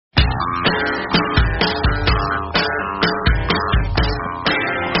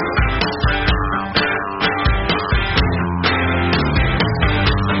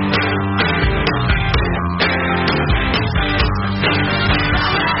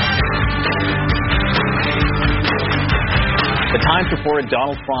Times reported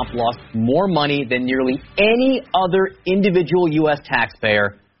Donald Trump lost more money than nearly any other individual U.S.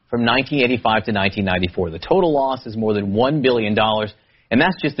 taxpayer from 1985 to 1994. The total loss is more than $1 billion, and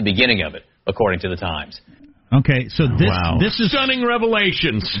that's just the beginning of it, according to the Times. Okay, so this is stunning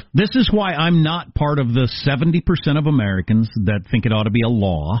revelations. This is why I'm not part of the 70% of Americans that think it ought to be a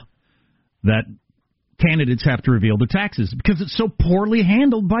law that candidates have to reveal their taxes, because it's so poorly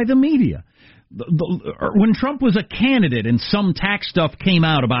handled by the media. When Trump was a candidate and some tax stuff came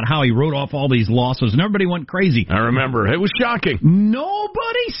out about how he wrote off all these losses and everybody went crazy. I remember. It was shocking.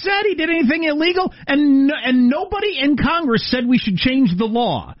 Nobody said he did anything illegal, and nobody in Congress said we should change the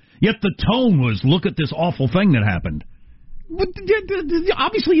law. Yet the tone was, look at this awful thing that happened.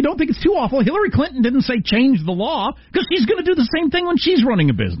 Obviously, you don't think it's too awful. Hillary Clinton didn't say change the law, because she's going to do the same thing when she's running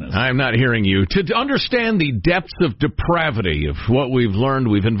a business. I'm not hearing you. To understand the depths of depravity of what we've learned,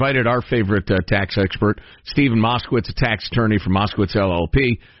 we've invited our favorite tax expert, Stephen Moskowitz, a tax attorney from Moskowitz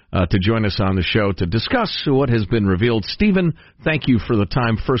LLP, to join us on the show to discuss what has been revealed. Stephen, thank you for the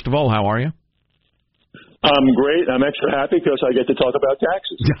time. First of all, how are you? I'm great. I'm extra happy because I get to talk about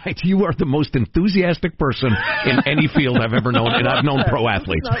taxes. You are the most enthusiastic person in any field I've ever known, and I've known pro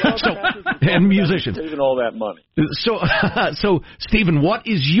athletes and musicians. Saving all that money. So, Stephen, what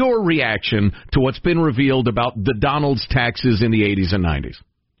is your reaction to what's been revealed about the Donald's taxes in the 80s and 90s?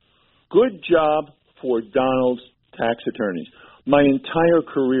 Good job for Donald's tax attorneys. My entire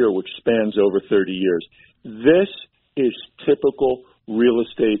career, which spans over 30 years, this is typical real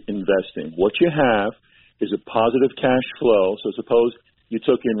estate investing. What you have is a positive cash flow. So suppose you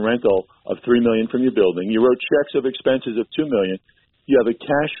took in rental of $3 million from your building. You wrote checks of expenses of $2 million. You have a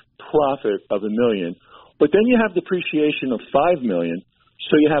cash profit of $1 million. But then you have depreciation of $5 million.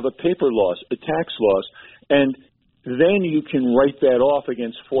 So you have a paper loss, a tax loss, and then you can write that off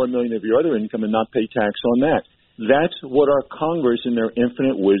against $4 million of your other income and not pay tax on that. That's what our Congress, in their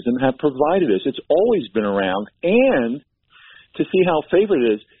infinite wisdom, have provided us. It's always been around. And to see how favored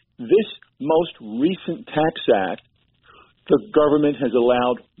it is, this most recent tax act, the government has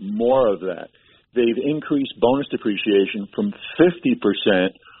allowed more of that. They've increased bonus depreciation from 50%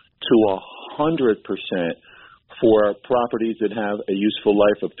 to 100% for properties that have a useful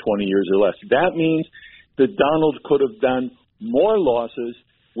life of 20 years or less. That means that Donald could have done more losses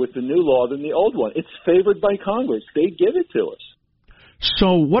with the new law than the old one. It's favored by Congress. They give it to us.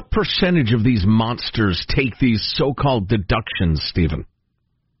 So what percentage of these monsters take these so-called deductions, Stephen?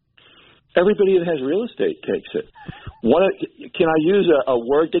 Everybody that has real estate takes it. Can I use a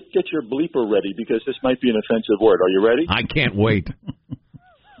word? Get your bleeper ready, because this might be an offensive word. Are you ready? I can't wait.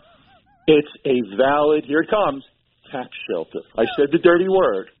 It's a valid, here it comes, tax shelter. I said the dirty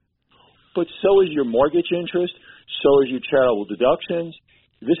word. But so is your mortgage interest. So is your charitable deductions.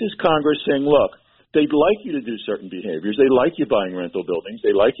 This is Congress saying, look, they'd like you to do certain behaviors. They like you buying rental buildings.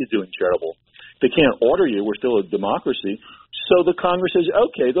 They like you doing charitable. They can't order you. We're still a democracy. So the Congress says,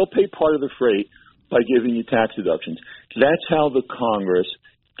 okay, they'll pay part of the freight by giving you tax deductions. That's how the Congress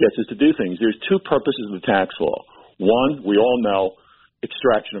gets us to do things. There's two purposes of the tax law. One, we all know,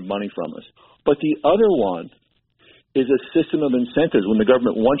 extraction of money from us. But the other one is a system of incentives. When the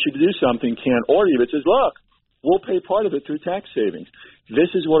government wants you to do something, can't order you, it says, look, we'll pay part of it through tax savings.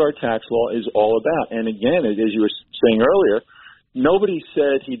 This is what our tax law is all about. And again, as you were saying earlier, nobody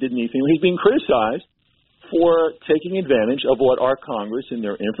said he did anything. He's being criticized for taking advantage of what our Congress, in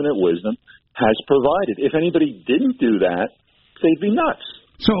their infinite wisdom, has provided. If anybody didn't do that, they'd be nuts.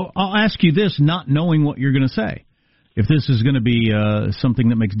 So I'll ask you this, not knowing what you're going to say. If this is going to be something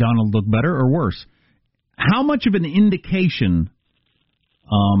that makes Donald look better or worse, how much of an indication,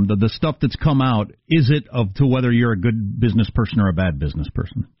 the stuff that's come out, is it to whether you're a good business person or a bad business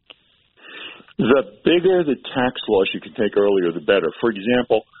person? The bigger the tax loss you can take earlier, the better. For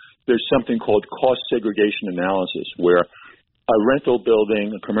example, there's something called cost segregation analysis, where a rental building,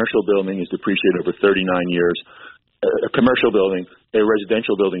 a commercial building, is depreciated over 39 years. A commercial building, a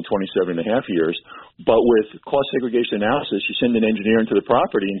residential building, 27 and a half years. But with cost segregation analysis, you send an engineer into the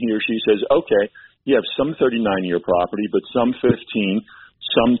property, and he or she says, okay, you have some 39-year property, but some 15,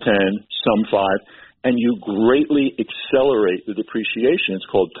 some 10, some 5, and you greatly accelerate the depreciation. It's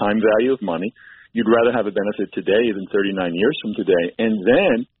called time value of money. You'd rather have a benefit today than 39 years from today. And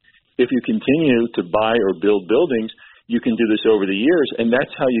then, if you continue to buy or build buildings, you can do this over the years, and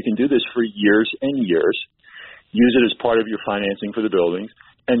that's how you can do this for years and years. Use it as part of your financing for the buildings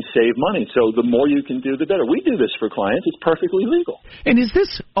and save money. So the more you can do, the better. We do this for clients. It's perfectly legal. And is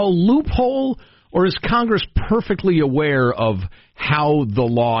this a loophole, or is Congress perfectly aware of how the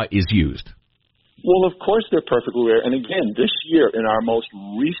law is used? Well, of course they're perfectly aware. And again, this year, in our most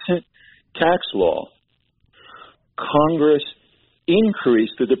recent tax law, Congress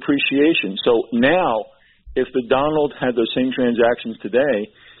increased the depreciation. So now, if the Donald had those same transactions today,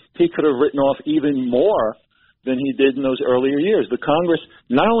 he could have written off even more than he did in those earlier years. The Congress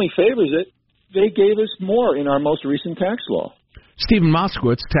not only favors it, they gave us more in our most recent tax law. Stephen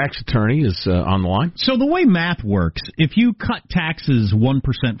Moskowitz, tax attorney, is on the line. So the way math works, if you cut taxes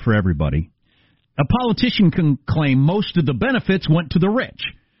 1% for everybody, a politician can claim most of the benefits went to the rich,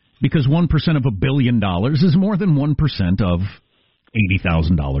 because 1% of $1 billion is more than 1% of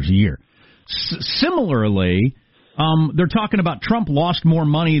 $80,000 a year. Similarly, they're talking about Trump lost more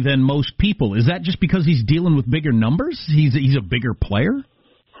money than most people. Is that just because he's dealing with bigger numbers? He's a bigger player?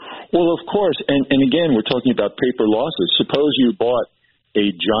 Well, of course, and again, we're talking about paper losses. Suppose you bought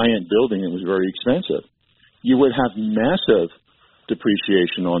a giant building that was very expensive. You would have massive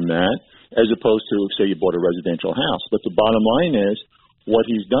depreciation on that, as opposed to, say, you bought a residential house. But the bottom line is, what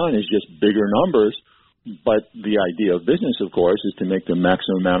he's done is just bigger numbers, but the idea of business, of course, is to make the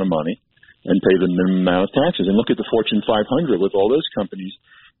maximum amount of money and pay the minimum amount of taxes. And look at the Fortune 500 with all those companies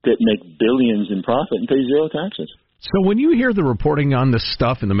that make billions in profit and pay zero taxes. So when you hear the reporting on this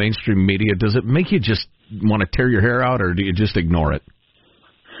stuff in the mainstream media, does it make you just want to tear your hair out, or do you just ignore it?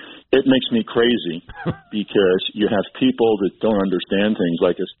 It makes me crazy because you have people that don't understand things,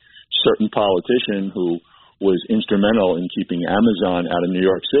 like a certain politician who was instrumental in keeping Amazon out of New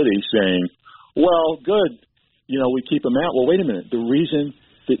York City saying, well, good, we keep them out. Well, wait a minute. The reason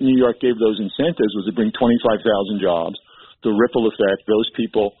that New York gave those incentives was to bring 25,000 jobs. The ripple effect, those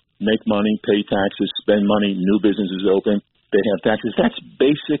people make money, pay taxes, spend money, new businesses open, they have taxes. That's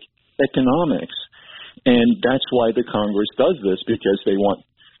basic economics. And that's why the Congress does this, because they want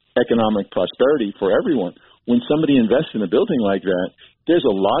economic prosperity for everyone. When somebody invests in a building like that, there's a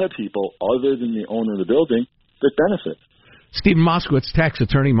lot of people other than the owner of the building that benefit. Stephen Moskowitz, tax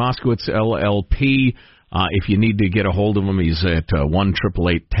attorney, Moskowitz LLP. If you need to get a hold of him, he's at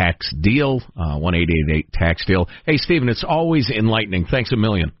 1-888-TAX-DEAL, 1-888-TAX-DEAL. Hey, Stephen, it's always enlightening. Thanks a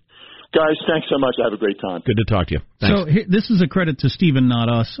million. Guys, thanks so much. I have a great time. Good to talk to you. Thanks. So this is a credit to Stephen, not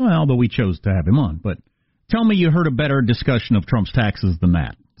us, although we chose to have him on. But tell me you heard a better discussion of Trump's taxes than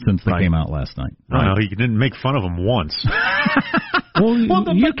that since they came out last night. Right. No, you didn't make fun of him once.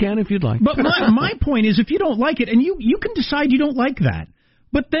 You can if you'd like. But my point is, if you don't like it, and you can decide you don't like that,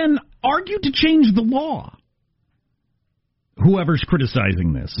 but then argue to change the law. Whoever's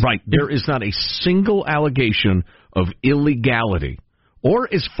criticizing this. Right. There is not a single allegation of illegality or,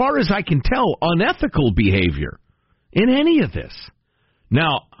 as far as I can tell, unethical behavior in any of this.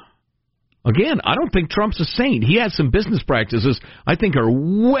 Now, again, I don't think Trump's a saint. He has some business practices I think are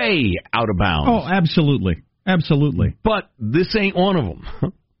way out of bounds. Oh, absolutely. Absolutely. But this ain't one of them.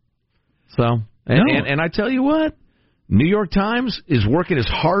 And I tell you what, New York Times is working as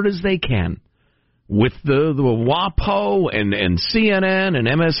hard as they can with the WAPO and CNN and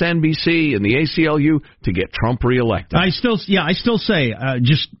MSNBC and the ACLU to get Trump reelected. I still say,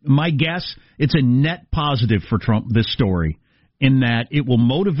 just my guess, it's a net positive for Trump, this story, in that it will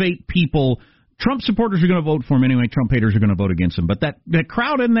motivate people. Trump supporters are going to vote for him anyway. Trump haters are going to vote against him. But that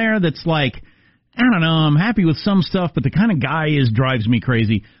crowd in there that's like, I don't know, I'm happy with some stuff, but the kind of guy drives me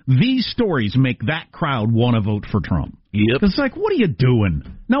crazy. These stories make that crowd want to vote for Trump. Yep. It's like, what are you doing?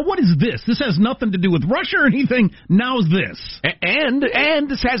 Now, what is this? This has nothing to do with Russia or anything. Now's this. And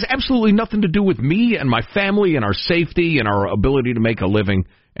this has absolutely nothing to do with me and my family and our safety and our ability to make a living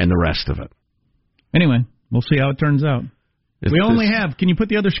and the rest of it. Anyway, we'll see how it turns out. Can you put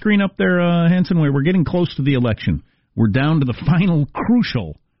the other screen up there, Hanson? We're getting close to the election. We're down to the final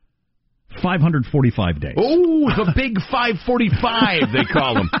crucial 545 days. Oh, the big 545, they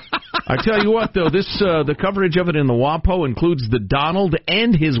call them. I tell you what, though, the coverage of it in the WAPO includes the Donald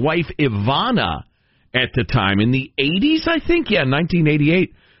and his wife Ivana at the time. In the 80s, I think? Yeah,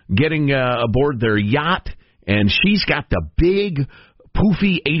 1988, getting aboard their yacht, and she's got the big,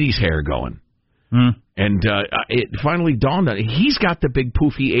 poofy 80s hair going. Mm. And it finally dawned on him. He's got the big,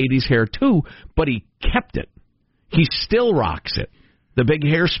 poofy 80s hair, too, but he kept it. He still rocks it. The big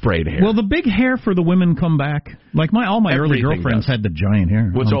hair-sprayed hair. Will the big hair for the women come back? Like all my early girlfriends had the giant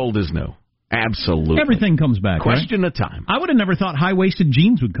hair. What's old is new. Absolutely. Everything comes back. Question of time. I would have never thought high-waisted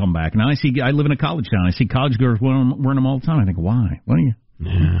jeans would come back. Now I live in a college town. I see college girls wearing them all the time. I think, why? Why are you?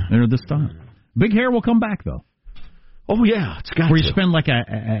 Yeah. They're this time. Big hair will come back, though. Oh, yeah, it's got Where you spend like a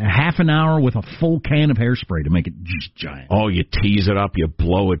half an hour with a full can of hairspray to make it just giant. Oh, you tease it up, you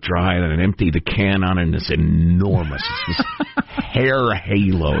blow it dry, and then empty the can on it, and it's enormous. It's this hair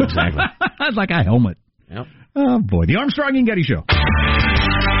halo, exactly. It's like a helmet. Yep. Oh, boy. The Armstrong and Getty Show.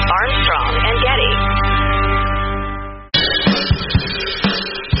 Armstrong and Getty.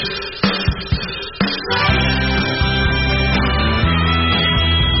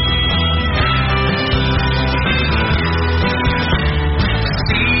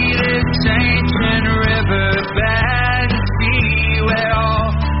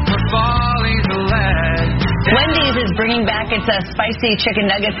 bringing back its spicy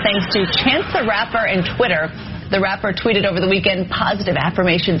chicken nuggets thanks to Chance the Rapper and Twitter. The rapper tweeted over the weekend positive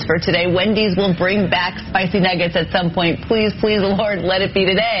affirmations for today. Wendy's will bring back spicy nuggets at some point. Please, please, Lord, let it be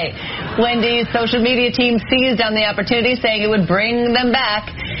today. Wendy's social media team seized on the opportunity, saying it would bring them back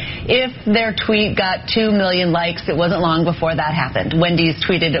if their tweet got 2 million likes. It wasn't long before that happened. Wendy's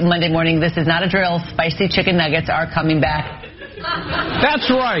tweeted Monday morning, "This is not a drill. Spicy chicken nuggets are coming back." That's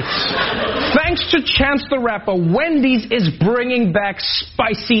right. Thanks to Chance the Rapper, Wendy's is bringing back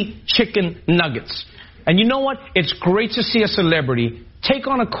spicy chicken nuggets. And you know what? It's great to see a celebrity take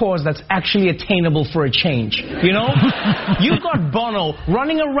on a cause that's actually attainable for a change. You know? You've got Bono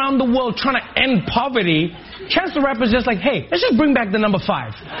running around the world trying to end poverty. Chance the Rapper's just like, hey, let's just bring back the number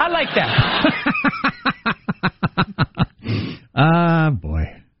 5. I like that.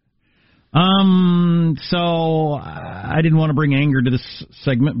 Boy. So I didn't want to bring anger to this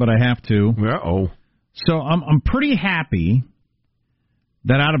segment, but I have to. Uh-oh. So I'm pretty happy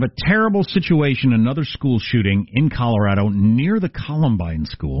that out of a terrible situation, another school shooting in Colorado near the Columbine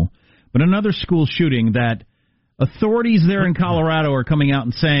school, but another school shooting, that authorities there in Colorado are coming out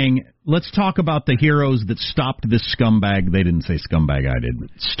and saying, let's talk about the heroes that stopped this scumbag. They didn't say scumbag, I did.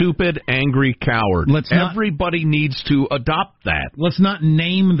 Stupid, angry coward. Everybody needs to adopt that. Let's not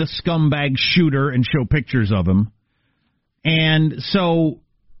name the scumbag shooter and show pictures of him. And so,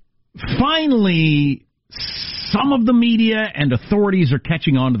 finally, some of the media and authorities are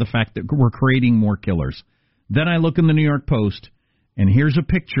catching on to the fact that we're creating more killers. Then I look in the New York Post, and here's a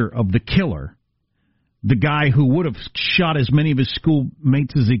picture of the killer, the guy who would have shot as many of his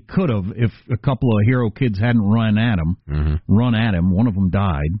schoolmates as he could have if a couple of hero kids hadn't run at him. One of them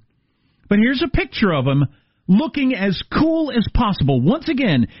died. But here's a picture of him looking as cool as possible. Once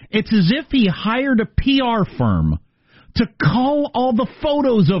again, it's as if he hired a PR firm to cull all the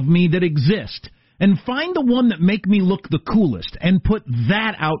photos of me that exist and find the one that make me look the coolest and put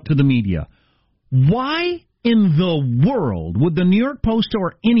that out to the media. Why in the world would the New York Post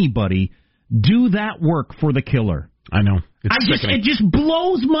or anybody do that work for the killer? I know. It just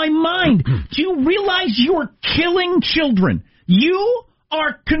blows my mind. Do you realize you're killing children? You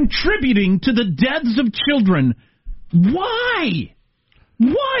are contributing to the deaths of children. Why?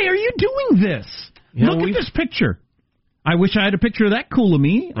 Why are you doing this? Look at this picture. I wish I had a picture of that cool of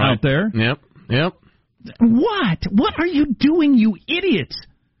me out there. Yep. What are you doing, you idiots?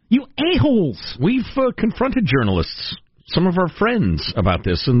 You a-holes. We've confronted journalists, some of our friends, about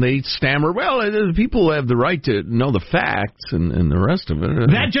this, and they stammer, well, people have the right to know the facts and the rest of it.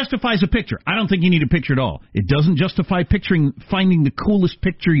 That justifies a picture. I don't think you need a picture at all. It doesn't justify finding the coolest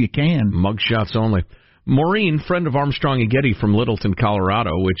picture you can. Mugshots only. Maureen, friend of Armstrong and Getty from Littleton,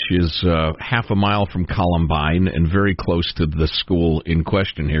 Colorado, which is half a mile from Columbine and very close to the school in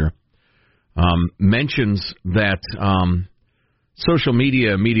question here, mentions that social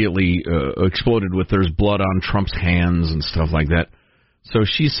media immediately exploded with there's blood on Trump's hands and stuff like that. So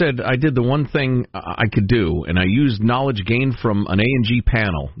she said, I did the one thing I could do, and I used knowledge gained from an A&G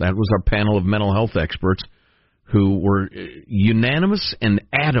panel. That was our panel of mental health experts who were unanimous and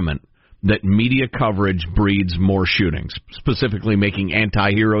adamant that media coverage breeds more shootings, specifically making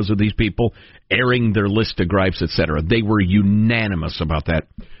anti-heroes of these people, airing their list of gripes, etc. They were unanimous about that.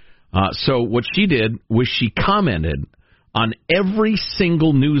 So what she did was she commented on every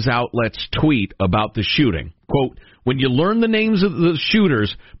single news outlet's tweet about the shooting. Quote, when you learn the names of the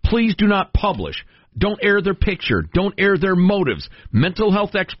shooters, please do not publish. Don't air their picture. Don't air their motives. Mental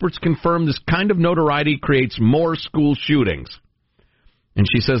health experts confirm this kind of notoriety creates more school shootings. And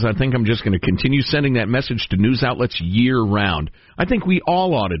she says, I think I'm just going to continue sending that message to news outlets year-round. I think we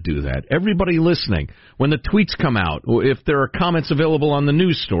all ought to do that. Everybody listening, when the tweets come out, or if there are comments available on the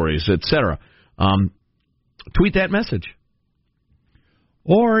news stories, etc., tweet that message.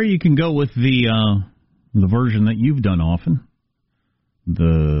 Or you can go with the version that you've done often,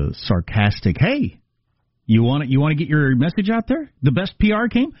 the sarcastic, hey, you want to get your message out there? The best PR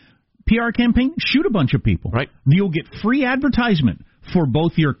campaign? Shoot a bunch of people. Right. You'll get free advertisement for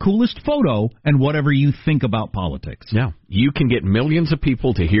both your coolest photo and whatever you think about politics. Yeah, you can get millions of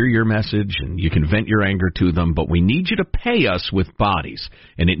people to hear your message, and you can vent your anger to them, but we need you to pay us with bodies,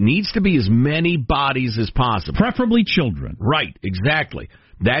 and it needs to be as many bodies as possible. Preferably children. Right, exactly.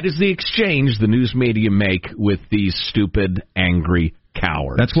 That is the exchange the news media make with these stupid, angry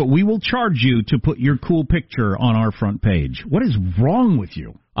cowards. That's what we will charge you to put your cool picture on our front page. What is wrong with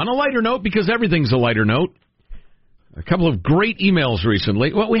you? On a lighter note, because everything's a lighter note, a couple of great emails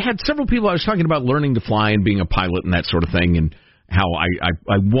recently. Well, we had several people. I was talking about learning to fly and being a pilot and that sort of thing, and how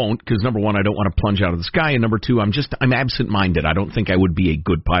I won't, because number one, I don't want to plunge out of the sky, and number two, I'm absent-minded. I don't think I would be a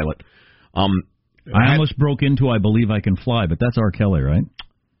good pilot. I almost broke into I Believe I Can Fly, but that's R. Kelly, right?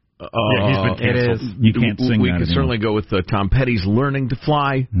 He's been canceled. You can't sing we that could anymore. certainly go with Tom Petty's Learning to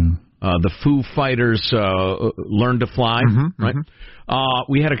Fly. The Foo Fighters Learn to Fly, right?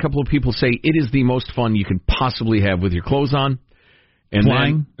 We had a couple of people say it is the most fun you can possibly have with your clothes on. And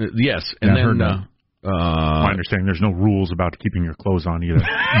Flying? Then, yes. And Yeah, then my understanding, there's no rules about keeping your clothes on either.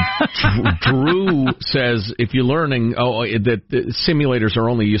 Drew says if you're learning, that simulators are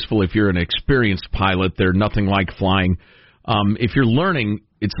only useful if you're an experienced pilot. They're nothing like flying. If you're learning,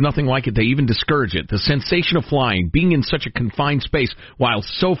 it's nothing like it. They even discourage it. The sensation of flying, being in such a confined space while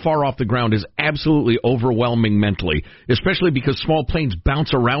so far off the ground, is absolutely overwhelming mentally, especially because small planes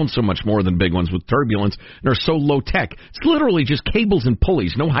bounce around so much more than big ones with turbulence and are so low-tech. It's literally just cables and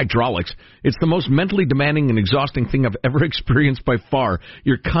pulleys, no hydraulics. It's the most mentally demanding and exhausting thing I've ever experienced by far.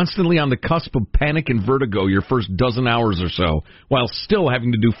 You're constantly on the cusp of panic and vertigo your first dozen hours or so, while still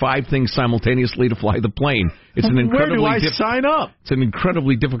having to do 5 things simultaneously to fly the plane. It's an incredibly Where do I sign up? It's an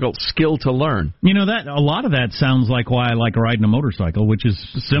incredibly difficult skill to learn. You know, that a lot of that sounds like why I like riding a motorcycle, which is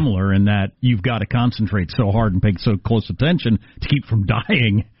similar in that you've got to concentrate so hard and pay so close attention to keep from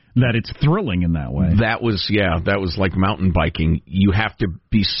dying that it's thrilling in that way. That was like mountain biking. You have to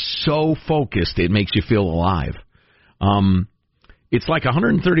be so focused, it makes you feel alive. It's like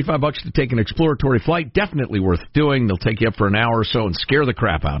 $135 to take an exploratory flight. Definitely worth doing. They'll take you up for an hour or so and scare the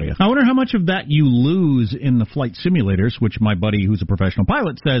crap out of you. I wonder how much of that you lose in the flight simulators, which my buddy who's a professional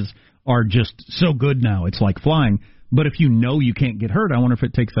pilot says are just so good now. It's like flying. But if you know you can't get hurt, I wonder if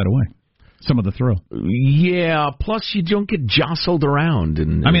it takes that away. Some of the thrill. Yeah, plus you don't get jostled around.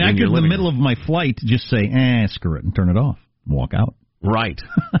 I could in the middle of my flight just say, screw it, and turn it off and walk out. Right.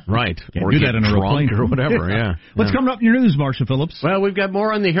 Or do that in a plane or whatever, yeah. What's coming up in your news, Marcia Phillips? Well, we've got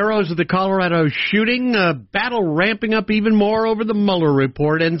more on the heroes of the Colorado shooting, battle ramping up even more over the Mueller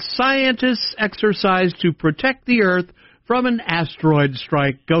report, and scientists' exercise to protect the Earth from an asteroid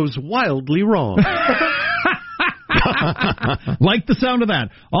strike goes wildly wrong. Like the sound of that.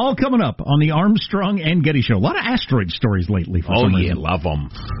 All coming up on the Armstrong and Getty Show. A lot of asteroid stories lately for some reason. Love them.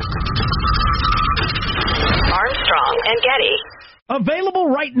 Armstrong and Getty. Available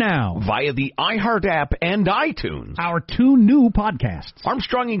right now Via the iHeart app and iTunes. our 2 new podcasts.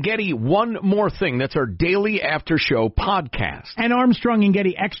 Armstrong and Getty, One More Thing. That's our daily after-show podcast. And Armstrong and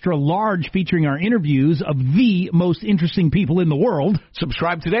Getty Extra Large, featuring our interviews of the most interesting people in the world.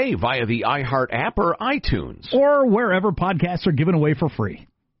 Subscribe today via the iHeart app or iTunes. Or wherever podcasts are given away for free.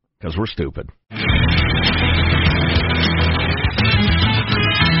 Because we're stupid.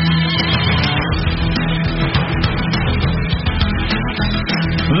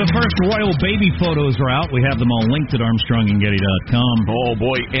 The first royal baby photos are out. We have them all linked at ArmstrongandGetty.com. Oh,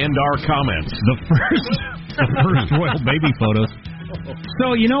 boy, and our comments. The first royal baby photos.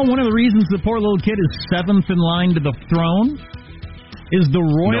 So, one of the reasons the poor little kid is 7th in line to the throne is the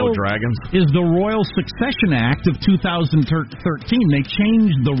No dragons. Royal Succession Act of 2013. They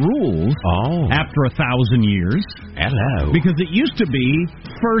changed the rules after 1,000 years. Hello. Because it used to be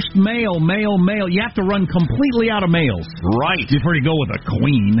first male. You have to run completely out of males. Right. Before you go with a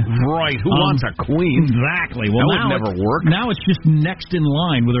queen. Right. Who wants a queen? Exactly. Well, that would never work. Now it's just next in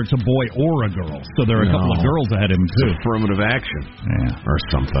line, whether it's a boy or a girl. So there are a couple of girls ahead of him, too. Affirmative action. Yeah. Or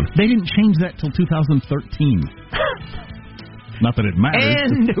something. They didn't change that till 2013. Not that it matters.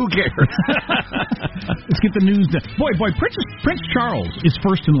 And who cares? Let's get the news done. Boy, Prince Charles is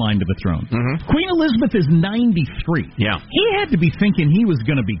first in line to the throne. Mm-hmm. Queen Elizabeth is 93. Yeah. He had to be thinking he was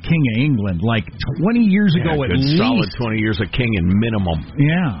going to be king of England like 20 years ago at least. Solid 20 years of king in minimum.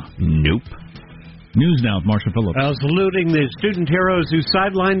 Yeah. Nope. News now with Marcia Phillips. Saluting the student heroes who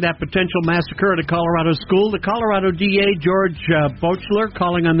sidelined that potential massacre at a Colorado school, the Colorado DA, George Bochler,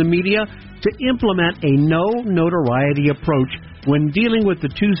 calling on the media to implement a no-notoriety approach when dealing with the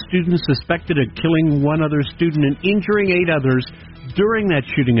 2 students suspected of killing one other student and injuring 8 others during that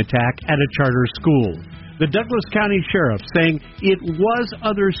shooting attack at a charter school. The Douglas County Sheriff saying it was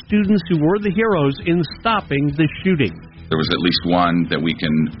other students who were the heroes in stopping the shooting. There was at least one that we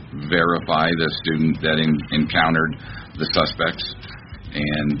can verify, the student that encountered the suspects.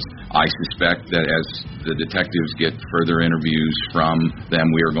 And I suspect that as the detectives get further interviews from them,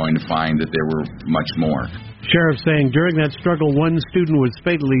 we are going to find that there were much more. Sheriff saying during that struggle, one student was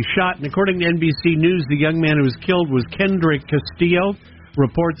fatally shot. And according to NBC News, the young man who was killed was Kendrick Castillo.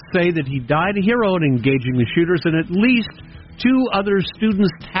 Reports say that he died a hero in engaging the shooters, and at least 2 other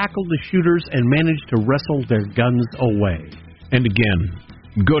students tackled the shooters and managed to wrestle their guns away. And again,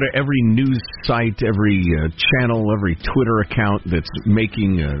 go to every news site, every channel, every Twitter account that's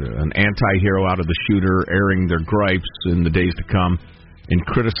making an anti-hero out of the shooter, airing their gripes in the days to come, and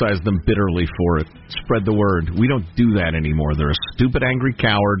criticize them bitterly for it. Spread the word. We don't do that anymore. They're a stupid, angry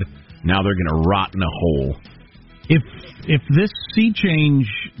coward. Now they're going to rot in a hole. If this sea change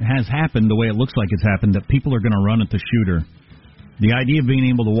has happened the way it looks like it's happened, that people are going to run at the shooter, the idea of being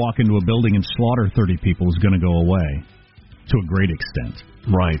able to walk into a building and slaughter 30 people is going to go away to a great extent.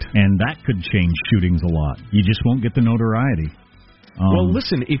 Right. And that could change shootings a lot. You just won't get the notoriety. Well,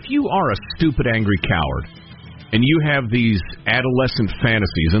 listen, if you are a stupid, angry coward, and you have these adolescent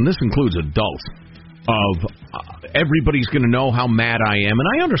fantasies, and this includes adults, of everybody's going to know how mad I am, and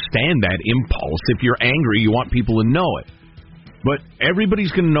I understand that impulse. If you're angry, you want people to know it. But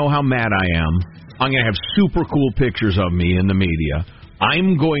everybody's going to know how mad I am. I'm going to have super cool pictures of me in the media.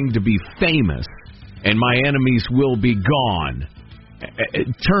 I'm going to be famous, and my enemies will be gone. It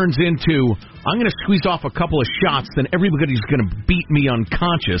turns into, I'm going to squeeze off a couple of shots, then everybody's going to beat me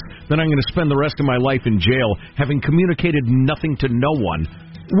unconscious, then I'm going to spend the rest of my life in jail, having communicated nothing to no one.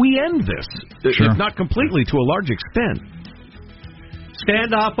 We end this, if not completely, to a large extent.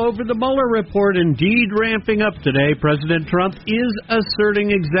 Standoff over the Mueller report indeed ramping up today. President Trump is asserting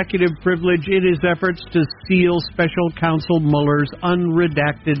executive privilege in his efforts to seal Special Counsel Mueller's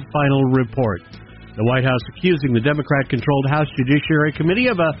unredacted final report. The White House accusing the Democrat-controlled House Judiciary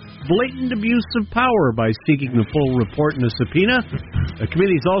Committee of a blatant abuse of power by seeking the full report in a subpoena. The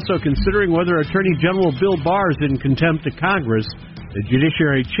committee is also considering whether Attorney General Bill Barr is in contempt of Congress. The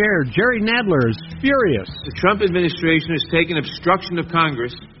Judiciary Chair, Jerry Nadler, is furious. The Trump administration has taken obstruction of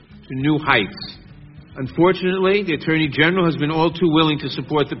Congress to new heights. Unfortunately, the Attorney General has been all too willing to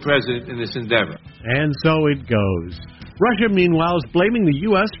support the President in this endeavor. And so it goes. Russia, meanwhile, is blaming the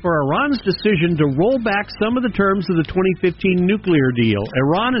U.S. for Iran's decision to roll back some of the terms of the 2015 nuclear deal.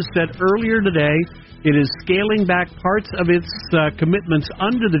 Iran has said earlier today it is scaling back parts of its commitments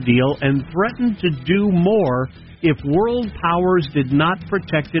under the deal and threatened to do more if world powers did not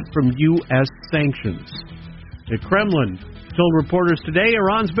protect it from U.S. sanctions. The Kremlin told reporters today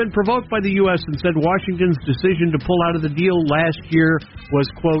Iran's been provoked by the U.S. and said Washington's decision to pull out of the deal last year was,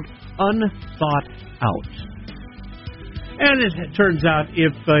 quote, unthought out. And it turns out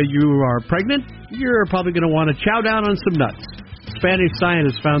if you are pregnant, you're probably going to want to chow down on some nuts. Spanish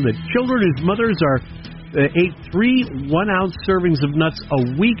scientists found that children whose mothers ate 3 one-ounce servings of nuts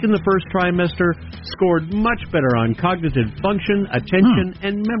a week in the first trimester scored much better on cognitive function, attention,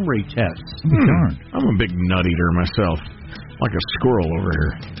 and memory tests. I'm a big nut eater myself, like a squirrel over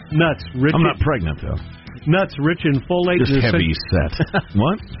here. Nuts rich. I'm not pregnant though. Nuts rich in folate. Just heavy set.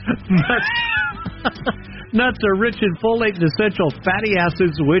 What? Nuts are rich in folate and essential fatty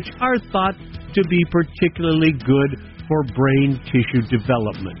acids, which are thought to be particularly good for brain tissue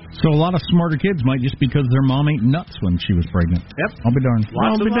development. So a lot of smarter kids might just because their mom ate nuts when she was pregnant. Yep. I'll be darned.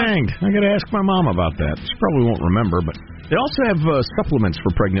 I'll be danged. I got to ask my mom about that. She probably won't remember, but they also have supplements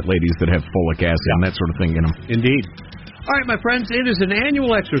for pregnant ladies that have folic acid and that sort of thing in them. Indeed. All right, my friends, it is an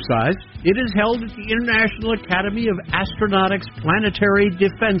annual exercise. It is held at the International Academy of Astronautics Planetary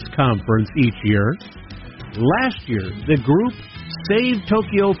Defense Conference each year. Last year, the group saved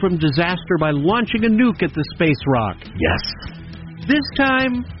Tokyo from disaster by launching a nuke at the space rock. Yes. This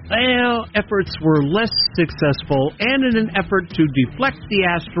time, efforts were less successful, and in an effort to deflect the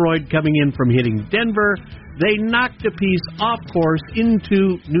asteroid coming in from hitting Denver, they knocked a piece off course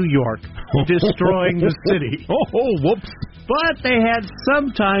into New York, destroying the city. Whoops. But they had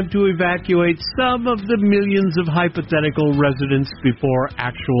some time to evacuate some of the millions of hypothetical residents before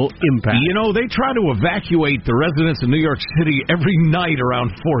actual impact. You know, they try to evacuate the residents of New York City every night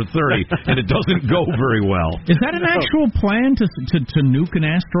around 4:30, and it doesn't go very well. Is that an actual plan to nuke an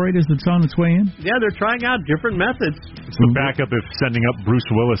asteroid as it's on its way in? Yeah, they're trying out different methods. It's the backup if sending up Bruce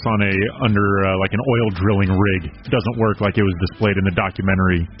Willis on under like an oil drilling rig doesn't work like it was displayed in the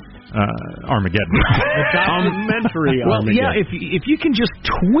documentary Armageddon. The documentary Armageddon. Yeah, if you can just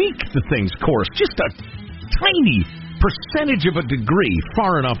tweak the thing's course just a tiny percentage of a degree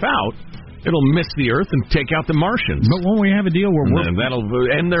far enough out, it'll miss the Earth and take out the Martians. But won't we have a deal where that'll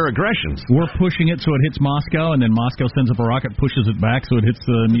end their aggressions? We're pushing it so it hits Moscow, and then Moscow sends up a rocket, pushes it back so it hits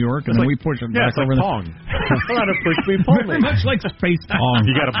New York, and then we push it back over like Pong. A lot of push-me-pull. Much like space Pong.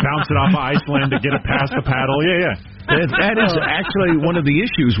 You got to bounce it off of Iceland to get it past the paddle. Yeah. That is actually one of the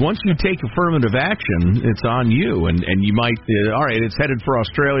issues. Once you take affirmative action, it's on you, and you might, all right, it's headed for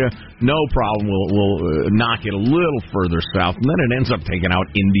Australia, no problem, we'll knock it a little further south, and then it ends up taking out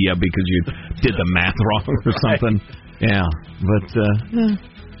India because you did the math wrong or something. Yeah, but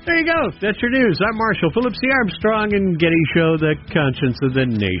there you go. That's your news. I'm Marshall Phillips, the Armstrong and Getty Show, the conscience of the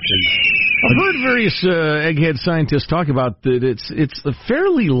nation. I've heard various egghead scientists talk about that it's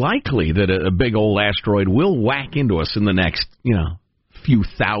fairly likely that a big old asteroid will whack into us in the next, few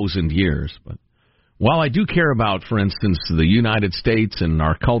thousand years. But while I do care about, for instance, the United States and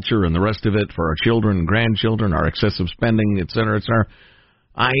our culture and the rest of it for our children and grandchildren, our excessive spending, et cetera,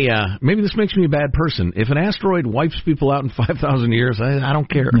 maybe this makes me a bad person. If an asteroid wipes people out in 5,000 years, I don't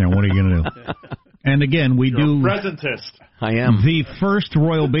care. Yeah, what are you going to do? And again, You're a presentist. I am. The first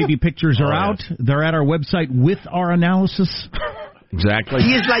royal baby pictures are out. Yes. They're at our website with our analysis. Exactly.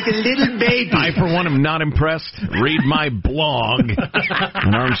 He is like a little baby. I, for one, am not impressed. Read my blog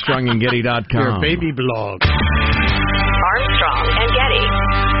on ArmstrongandGetty.com. Your baby blog. Armstrong and Getty.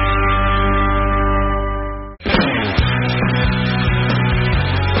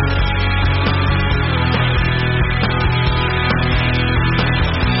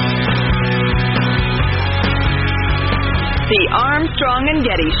 The Armstrong and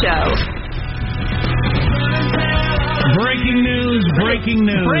Getty Show. Breaking news, breaking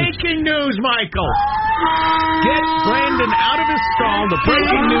news. Breaking news, Michael. Get Brandon out of his stall, the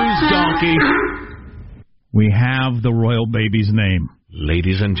breaking news donkey. We have the royal baby's name.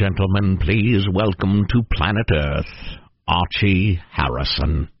 Ladies and gentlemen, please welcome to planet Earth, Archie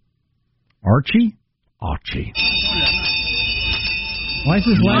Harrison. Archie? Archie. Why is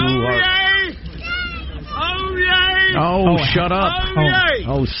this last? Oh, shut up.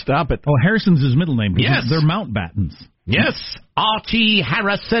 Oh, stop it. Oh, Harrison's his middle name. Yes. They're Mountbattens. Yes. Archie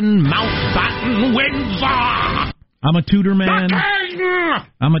Harrison Mountbatten Windsor. I'm a Tudor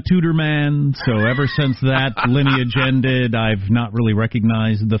man. So ever since that lineage ended, I've not really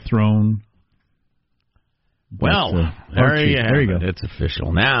recognized the throne. Well, there you go. It's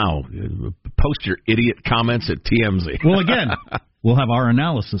official. Now, post your idiot comments at TMZ. Well, again, we'll have our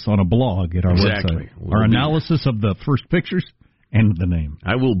analysis on a blog at our website. Our analysis of the first pictures and the name.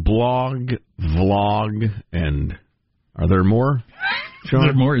 I will blog, vlog, and are there more? Sean? Is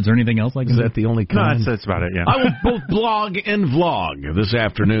there more? Is there anything else like that? Is that the only kind? No, that's about it, yeah. I will both blog and vlog this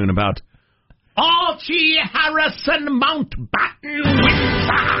afternoon about Archie Harrison Mountbatten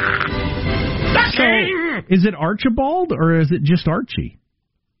Windsor. So, is it Archibald or is it just Archie?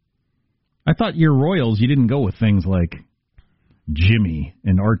 I thought your royals, you didn't go with things like Jimmy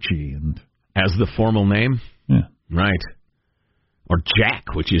and Archie and as the formal name? Yeah. Right. Or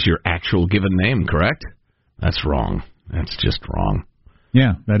Jack, which is your actual given name, correct? That's wrong. That's just wrong.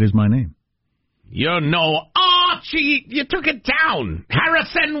 Yeah, that is my name. You know, Archie, you took it down.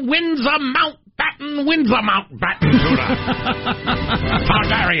 Harrison Windsor Mountbatten Windsor Mountbatten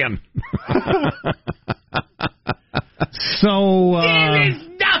Targaryen. So, there is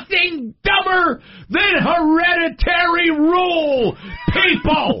nothing dumber than hereditary rule,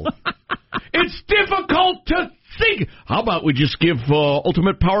 people. It's difficult to think. How about we just give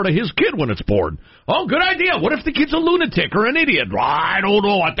ultimate power to his kid when it's born? Oh, good idea. What if the kid's a lunatic or an idiot? I don't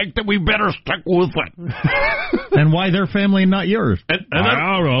know. I think that we better stick with it. And why their family and not yours? I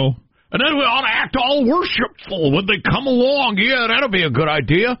don't know. And then we ought to act all worshipful when they come along. Yeah, that'll be a good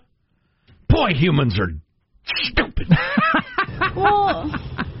idea. Boy, humans are stupid.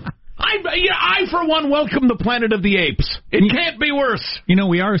 I, for one, welcome the Planet of the Apes. It can't be worse. You know,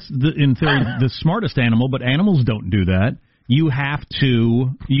 we are, in theory, the smartest animal, but animals don't do that. You have to,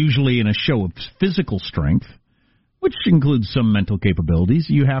 usually in a show of physical strength, which includes some mental capabilities,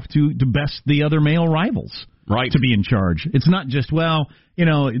 you have to best the other male rivals. Right. To be in charge. It's not just, well, you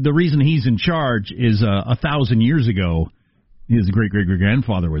know, the reason he's in charge is 1,000 years ago, his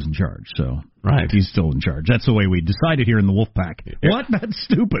great-great-great-grandfather was in charge, so right. He's still in charge. That's the way we decided here in the Wolfpack. Yeah. What? That's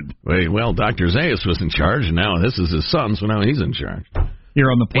stupid. Well, Dr. Zaius was in charge, and now this is his son, so now he's in charge. Here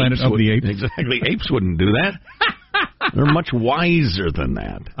on the Planet of the Apes. Exactly. Apes wouldn't do that. They're much wiser than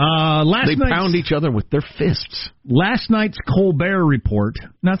that. They pound each other with their fists. Last night's Colbert Report,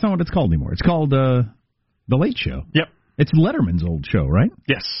 no, that's not what it's called anymore. It's called The Late Show. Yep. It's Letterman's old show, right?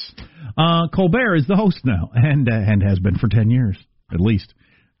 Yes. Colbert is the host now, and has been for 10 years, at least.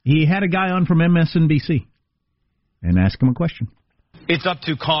 He had a guy on from MSNBC and asked him a question. It's up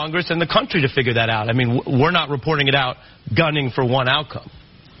to Congress and the country to figure that out. I mean, we're not reporting it out, gunning for one outcome.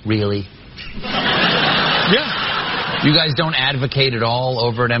 Really? Yeah. You guys don't advocate at all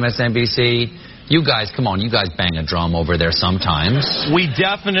over at MSNBC? You guys, come on, you guys bang a drum over there sometimes. We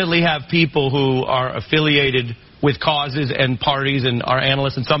definitely have people who are affiliated with causes and parties, and our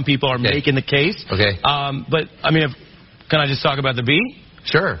analysts and some people are making the case. Okay. But, I mean, can I just talk about the beat?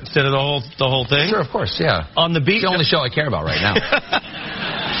 Sure. Instead of the whole thing? Sure, of course, yeah. On the beat. It's the only show I care about right now.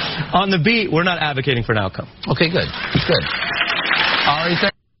 On the beat, we're not advocating for an outcome. Okay, good. Good. Ari,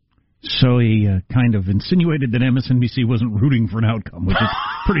 so he kind of insinuated that MSNBC wasn't rooting for an outcome, which is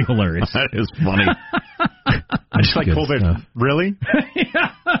pretty hilarious. That is funny. I just like Colbert. Really?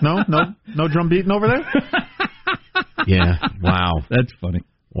 Yeah. No drum beating over there? Yeah. Wow. That's funny.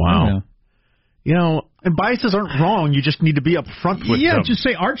 Wow. And biases aren't wrong. You just need to be upfront with them. Yeah, just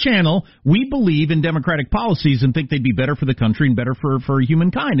say, our channel, we believe in democratic policies and think they'd be better for the country and better for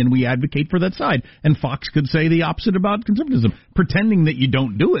humankind, and we advocate for that side. And Fox could say the opposite about conservatism. Pretending that you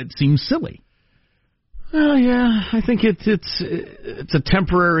don't do it seems silly. Well, yeah, I think it's a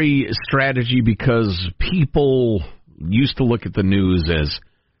temporary strategy because people used to look at the news as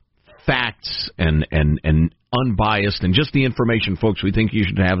facts and unbiased and just the information, folks. We think you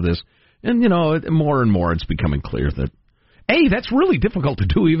should have this. And, more and more it's becoming clear that, A, that's really difficult to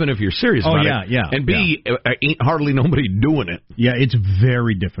do even if you're serious about it. Yeah. And B, ain't hardly nobody doing it. Yeah, it's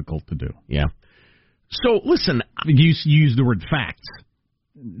very difficult to do. Yeah. So, listen. You use the word facts.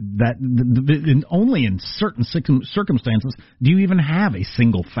 That only in certain circumstances do you even have a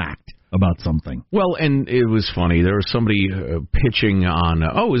single fact about something. Well, and it was funny. There was somebody pitching on,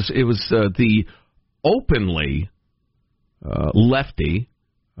 it was the openly lefty,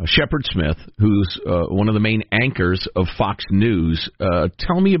 Shepard Smith, who's one of the main anchors of Fox News.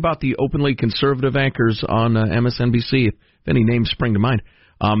 Tell me about the openly conservative anchors on MSNBC, if any names spring to mind.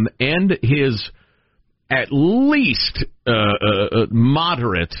 And his at least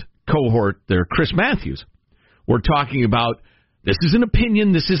moderate cohort there, Chris Matthews. We're talking about, this is an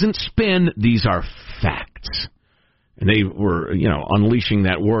opinion, this isn't spin, these are facts. And they were, unleashing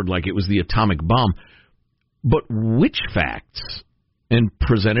that word like it was the atomic bomb. But which facts? And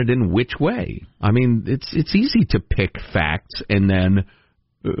presented in which way? I mean, it's easy to pick facts and then,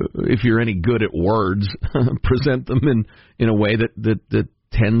 if you're any good at words, present them in a way that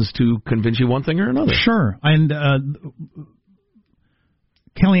tends to convince you one thing or another. Sure. And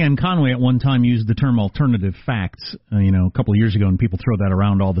Kellyanne Conway at one time used the term alternative facts, a couple of years ago, and people throw that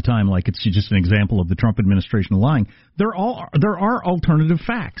around all the time like it's just an example of the Trump administration lying. There are alternative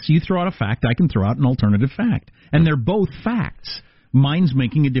facts. You throw out a fact, I can throw out an alternative fact. And they're both facts. Mine's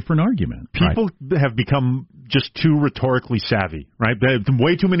making a different argument. People have become just too rhetorically savvy, right?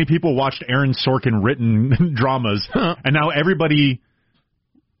 Way too many people watched Aaron Sorkin written dramas, and now everybody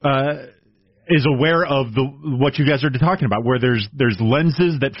is aware of what you guys are talking about, where there's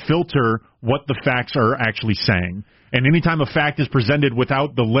lenses that filter what the facts are actually saying. And anytime a fact is presented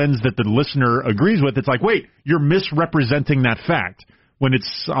without the lens that the listener agrees with, it's like, wait, you're misrepresenting that fact. When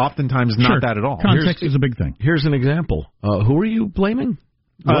it's oftentimes not that at all. Context is a big thing. Here's an example. Who are you blaming?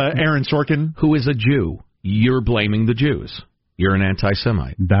 Aaron Sorkin. Who is a Jew? You're blaming the Jews. You're an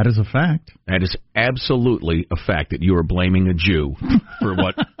anti-Semite. That is a fact. That is absolutely a fact that you are blaming a Jew for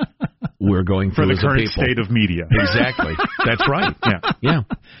what we're going through for the as a current people. State of media. Exactly. That's right. Yeah.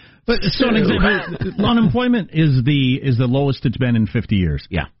 But so an example, unemployment is the lowest it's been in 50 years.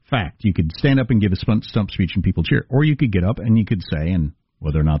 Yeah. Fact. You could stand up and give a stump speech and people cheer. Or you could get up and you could say, and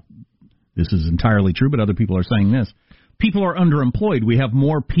whether or not this is entirely true, but other people are saying this, people are underemployed. We have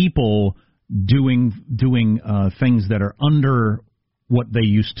more people doing things that are under what they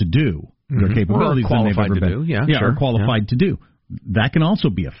used to do, their capabilities than they've ever been. Are qualified to do. That can also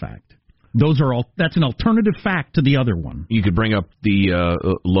be a fact. That's an alternative fact to the other one. You could bring up the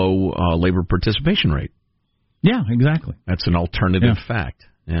low labor participation rate. Yeah, exactly. That's an alternative fact.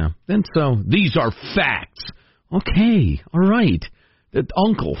 Yeah. And so these are facts. Okay. All right.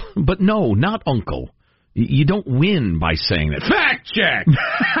 Uncle. But no, not uncle. You don't win by saying that. Fact check!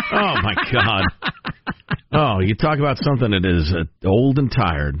 Oh, my God. Oh, you talk about something that is old and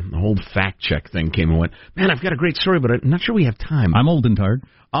tired. The whole fact check thing came and went. Man, I've got a great story, but I'm not sure we have time. I'm old and tired.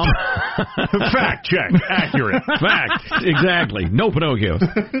 Fact check. Accurate. Fact. Exactly. No Pinocchios.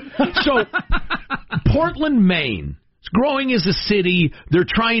 So, Portland, Maine. It's growing as a city. They're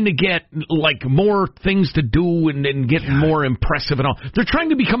trying to get more things to do and get more impressive and all. They're trying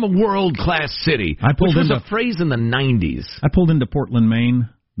to become a world-class city, which was a phrase in the 90s. I pulled into Portland, Maine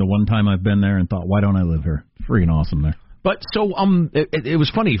the one time I've been there and thought, why don't I live here? It's freaking awesome there. But so it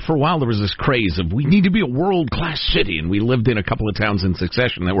was funny. For a while, there was this craze of we need to be a world-class city, and we lived in a couple of towns in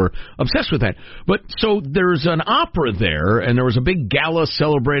succession that were obsessed with that. But so there's an opera there, and there was a big gala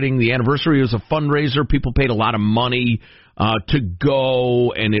celebrating the anniversary. It was a fundraiser. People paid a lot of money to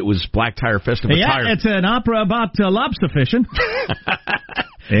go, and it was Black Tire Festival. Yeah, it's an opera about lobster fishing.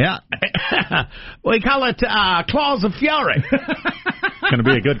 Yeah. We call it Claws of Fury. Going to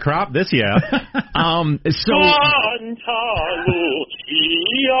be a good crop this year. All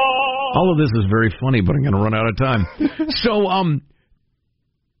of this is very funny, but I'm going to run out of time.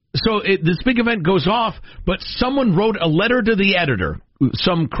 This big event goes off, but someone wrote a letter to the editor.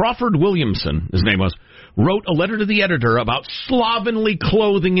 Some Crawford Williamson, his name was, wrote a letter to the editor about slovenly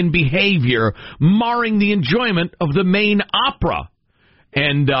clothing and behavior marring the enjoyment of the Maine opera.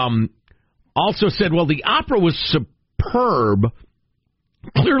 And also said, well, the opera was superb.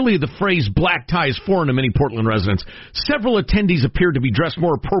 Clearly, the phrase black tie is foreign to many Portland residents. Several attendees appeared to be dressed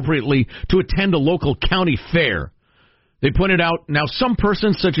more appropriately to attend a local county fair. They pointed out, now some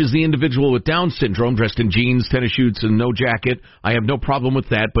persons, such as the individual with Down syndrome, dressed in jeans, tennis shoes, and no jacket, I have no problem with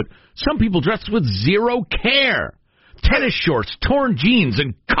that, but some people dressed with zero care. Tennis shorts, torn jeans,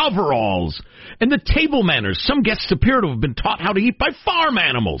 and coveralls. And the table manners. Some guests appear to have been taught how to eat by farm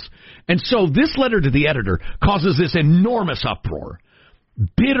animals. And so this letter to the editor causes this enormous uproar.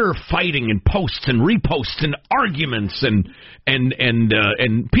 Bitter fighting and posts and reposts and arguments and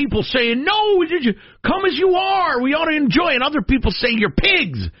people saying, no, did you come as you are? We ought to enjoy. And other people saying, you're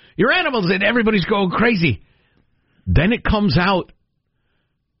pigs, you're animals, and everybody's going crazy. Then it comes out,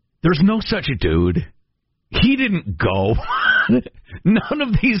 there's no such a dude. He didn't go. None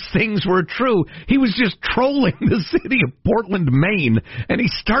of these things were true. He was just trolling the city of Portland, Maine, and he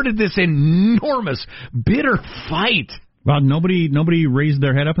started this enormous, bitter fight. Well, nobody raised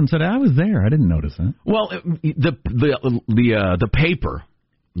their head up and said, I was there. I didn't notice that. Well, the paper,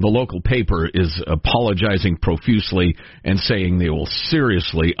 the local paper, is apologizing profusely and saying they will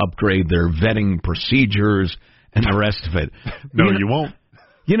seriously upgrade their vetting procedures and the rest of it. No, you won't.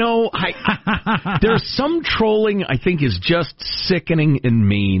 You know, there's some trolling I think is just sickening and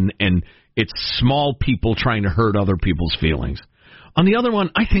mean, and it's small people trying to hurt other people's feelings. On the other one,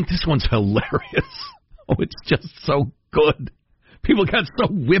 I think this one's hilarious. Oh, it's just so good. People got so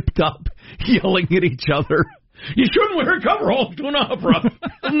whipped up, yelling at each other. You shouldn't wear coveralls to an opera.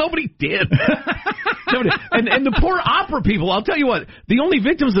 Nobody did. And the poor opera people, I'll tell you what, the only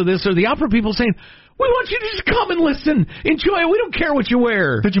victims of this are the opera people saying, we want you to just come and listen. Enjoy it. We don't care what you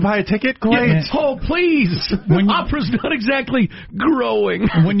wear. Did you buy a ticket? Great. Yeah. Oh, please. Opera's not exactly growing.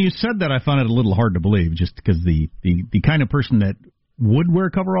 When you said that, I found it a little hard to believe, just because the kind of person that would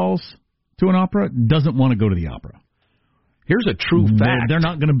wear coveralls to an opera doesn't want to go to the opera. Here's a true fact. They're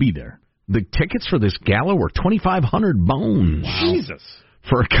not going to be there. The tickets for this gala were $2,500 bones. Wow. Jesus.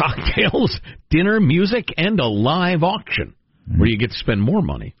 For cocktails, dinner, music, and a live auction where you get to spend more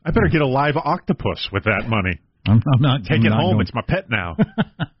money. I better get a live octopus with that money. I'm not Take it home. Going. It's my pet now.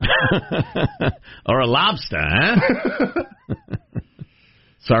 Or a lobster, huh?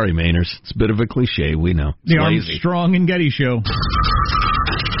 Sorry, Mainers. It's a bit of a cliche, we know. It's the lazy. Armstrong and Getty Show.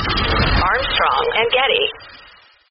 Armstrong and Getty.